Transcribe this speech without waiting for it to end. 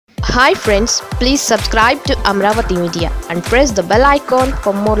Hi friends, please subscribe to Amaravathi Media and press the bell icon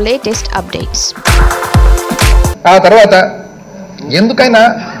for more latest updates. ఆ తర్వాత ఎందుకైనా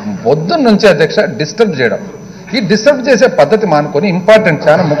పొద్దున్న నుంచి అధ్యక్ష డిస్టర్బ్ చేయడం, ఈ డిస్టర్బ్ చేసే పద్ధతి మానుకొని ఇంపార్టెంట్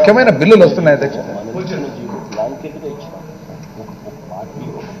చాలా ముఖ్యమైన బిల్లులు వస్తున్నాయి అధ్యక్ష.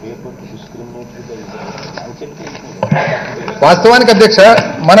 వాస్తవానికి అధ్యక్ష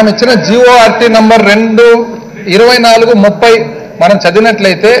మనం ఇచ్చిన జీఓఆర్టీ నంబర్ 2/24/30 మనం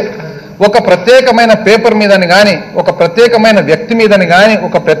చదివినట్లయితే ఒక ప్రత్యేకమైన పేపర్ మీదని కానీ, ఒక ప్రత్యేకమైన వ్యక్తి మీదని కానీ,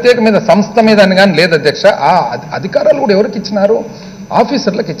 ఒక ప్రత్యేకమైన సంస్థ మీదని కానీ లేదు అధ్యక్ష. ఆ అధికారాలు కూడా ఎవరికి ఇచ్చినారు?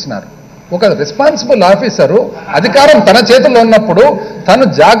 ఆఫీసర్లకు ఇచ్చినారు. ఒక రెస్పాన్సిబుల్ ఆఫీసరు అధికారం తన చేతుల్లో ఉన్నప్పుడు తను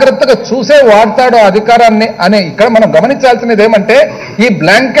జాగ్రత్తగా చూసే వాడతాడు ఆ అధికారాన్ని అనే ఇక్కడ మనం గమనించాల్సినది ఏమంటే, ఈ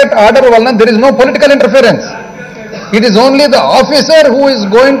బ్లాంకెట్ ఆర్డర్ వలన there is no political interference. It is only the officer who is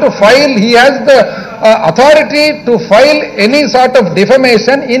going to file, he has the authority to file any sort of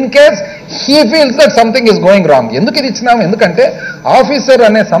defamation in case he feels that something is going wrong. ఎందుకు ఇది ఇచ్చినాము? ఎందుకంటే officer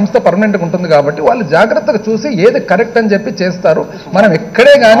అనే సంస్థ పర్మనెంట్గా ఉంటుంది కాబట్టి వాళ్ళు జాగ్రత్తగా చూసి ఏది కరెక్ట్ అని చెప్పి చేస్తారు. మనం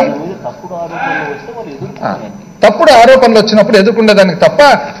ఎక్కడే కానీ తప్పుడు ఆరోపణలు వచ్చినప్పుడు ఎదుర్కొనేదానికి తప్ప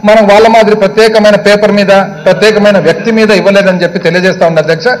మనం వాళ్ళ మాదిరి ప్రత్యేకమైన పేపర్ మీద, ప్రత్యేకమైన వ్యక్తి మీద ఇవ్వలేదని చెప్పి తెలియజేస్తా ఉంది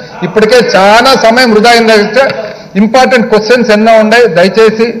అధ్యక్ష. ఇప్పటికే చాలా సమయం వృధా అయింది అధ్యక్ష. ఇంపార్టెంట్ క్వశ్చన్స్ ఎన్నో ఉన్నాయి.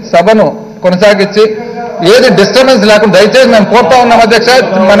 దయచేసి సభను కొనసాగించి ఏది డిస్టర్బెన్స్ లేకుండా దయచేసి మేము కోరుతా ఉన్నాం అధ్యక్ష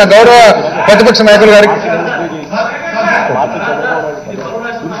మన గౌరవ ప్రతిపక్ష నాయకులు గారికి.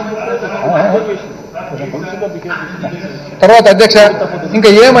 తర్వాత అధ్యక్ష ఇంకా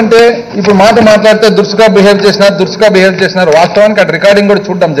ఏమంటే ఇప్పుడు మాట్లాడితే దురుసుగా బిహేవ్ చేసినారు. వాస్తవానికి అక్కడ రికార్డింగ్ కూడా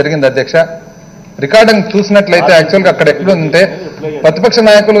చూడడం జరిగింది అధ్యక్ష. రికార్డింగ్ చూసినట్లయితే యాక్చువల్గా అక్కడ ఎక్కడుందంటే ప్రతిపక్ష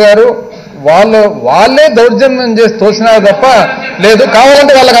నాయకులు గారు వాళ్ళే దౌర్జన్యం చేసి తోసినారు తప్ప లేదు.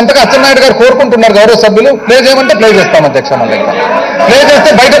 కావాలంటే వాళ్ళకి అంతగా అచ్చెన్నాయుడు గారు కోరుకుంటున్నారు గౌరవ సభ్యులు ప్లే చేయమంటే ప్లే చేస్తాం అధ్యక్ష. మళ్ళీ ప్లే చేస్తే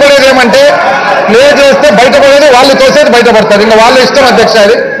బయటపడేది ఏమంటే, వాళ్ళు తోసేది బయటపడతారు. ఇంకా వాళ్ళ ఇష్టం అధ్యక్ష.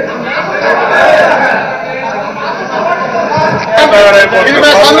 అది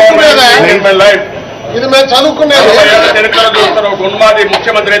ఇది మేము చదువుకునేది. చూస్తారు ఒక ఉన్మాది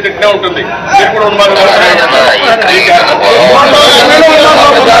ముఖ్యమంత్రి అయితే ఇట్నే ఉంటుంది. మీరు కూడా ఉన్మాది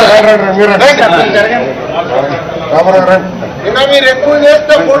ఇంకా మీరు ఎక్కువ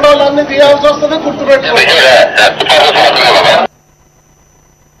చేస్తే ఫోటోలు అన్ని తీయాల్సి వస్తుంది. గుర్తుపెట్టుకోండి.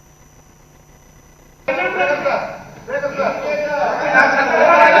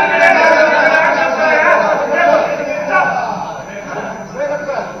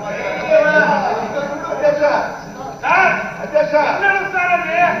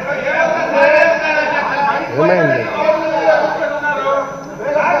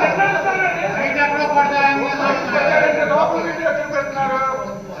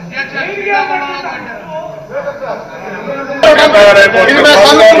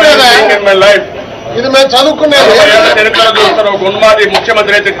 ఇది మేము చదువుకునేది. చూస్తారు ఒక ఉన్మాది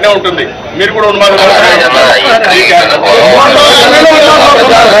ముఖ్యమంత్రి అయితే ఇట్నే ఉంటుంది. మీరు కూడా ఉన్మాది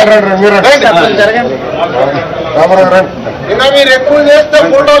ఇంకా మీరు ఎక్కువ చేస్తే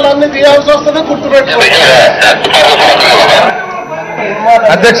ఫోటోలు అన్ని తీయాల్సి వస్తుంది. గుర్తుపెట్టుకోండి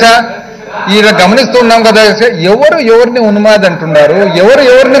అధ్యక్ష. ఈయన గమనిస్తున్నాం కదా ఎవరిని ఉన్మాది అంటున్నారు,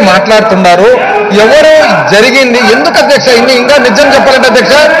 ఎవరిని మాట్లాడుతున్నారు, ఎవరు జరిగింది ఎందుకు అధ్యక్ష? ఇంకా నిజం చెప్పాలంటే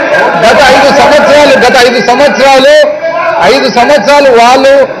అధ్యక్ష గత 5 సంవత్సరాలు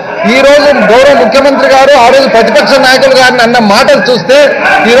వాళ్ళు ఈ రోజు గౌరవ ముఖ్యమంత్రి గారు, ఆ రోజు ప్రతిపక్ష నాయకులు గారిని అన్న మాటలు చూస్తే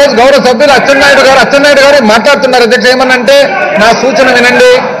ఈ రోజు గౌరవ సభ్యులు అచ్చెన్నాయుడు గారు మాట్లాడుతున్నారు అధ్యక్ష. ఏమన్నంటే నా సూచన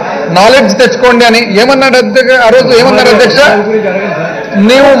వినండి, నాలెడ్జ్ తెచ్చుకోండి అని ఏమన్నాడు అధ్యక్ష. ఆ రోజు ఏమన్నాడు అధ్యక్ష?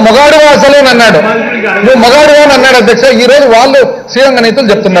 నీవు మొగాడువా అసలు అన్నాడు. నువ్వు మొగాడువా అని అన్నాడు అధ్యక్ష. ఈ రోజు వాళ్ళు శ్రీరంగ నీతులు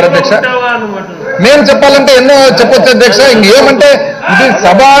చెప్తున్నారు అధ్యక్ష. మేము చెప్పాలంటే ఎన్నో చెప్పొచ్చు అధ్యక్ష. ఇంకేమంటే ఇది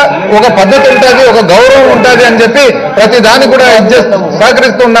సభ ఒక పద్ధతి ఉంటుంది, ఒక గౌరవం ఉంటుంది అని చెప్పి ప్రతి దాన్ని కూడా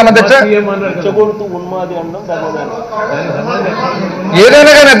సహకరిస్తూ ఉన్నాం అధ్యక్ష.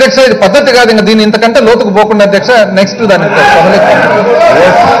 ఏదైనా కానీ అధ్యక్ష ఇది పద్ధతి కాదు. ఇంకా దీన్ని ఇంతకంటే లోతుకు పోకుండా అధ్యక్ష నెక్స్ట్ దాన్ని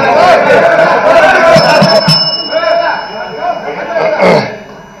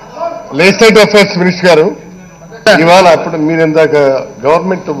లెజిస్లేటివ్ అఫైర్స్ మినిస్టర్ గారు, ఇవాళ అప్పుడు మీరు ఇందాక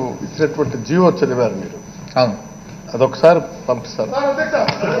గవర్నమెంట్ ఇచ్చినటువంటి జీవో చదివారు మీరు. అవును, అదొకసారి పంపిస్తారు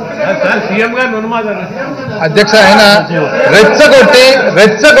అధ్యక్ష. ఆయన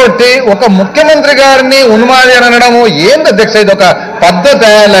రెచ్చగొట్టి ఒక ముఖ్యమంత్రి గారిని ఉన్మాది అని అనడము ఏంది అధ్యక్ష? ఇది ఒక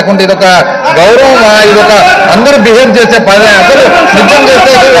పద్ధతి లేకుంటే ఇది ఒక గౌరవమా? ఇది ఒక అందరూ బిహేవ్ చేసే పని? అసలు నిజం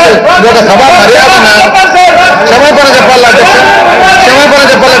చేస్తే ఇది ఒక సభా మర్యాద. క్షమాపణ చెప్పాలి అధ్యక్ష,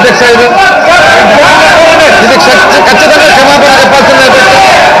 అధ్యక్ష. ఇది ఖచ్చితంగా క్షమాపణ చెప్పాల్సిందే అధ్యక్ష.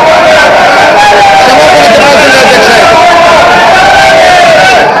 క్షమాపణ చెప్పాల్సిందే అధ్యక్ష.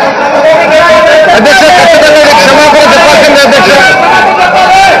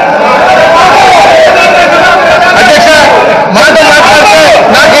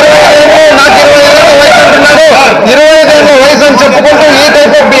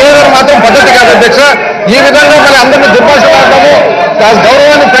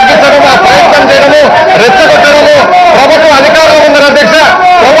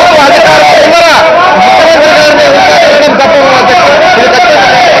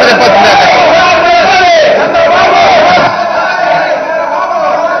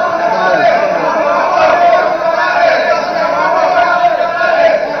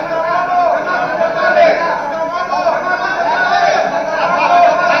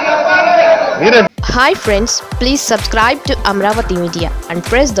 Hi friends, please subscribe to Amaravathi Media and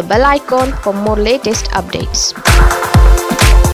press the bell icon for more latest updates.